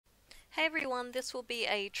Hey everyone, this will be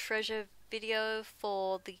a treasure video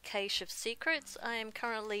for the Cache of Secrets. I am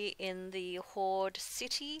currently in the Horde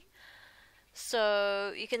City.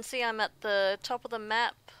 So you can see I'm at the top of the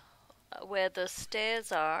map where the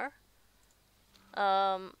stairs are.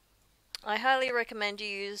 I highly recommend you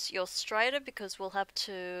use your strider because we'll have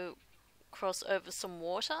to cross over some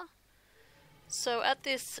water. So at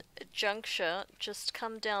this juncture, just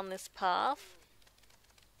come down this path.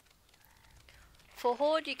 For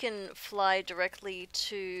Horde, you can fly directly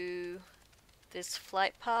to this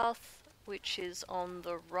flight path, which is on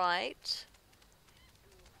the right.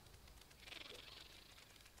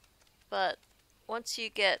 But once you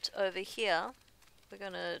get over here, we're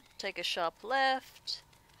going to take a sharp left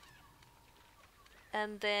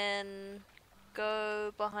and then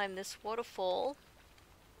go behind this waterfall.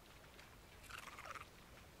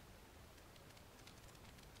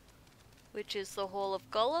 Which is the Hall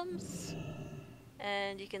of Golems.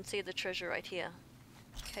 And you can see the treasure right here.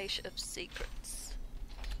 Cache of Secrets.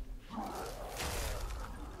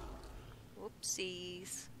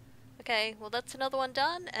 Whoopsies. Okay, well that's another one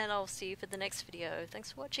done, and I'll see you for the next video.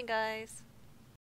 Thanks for watching, guys.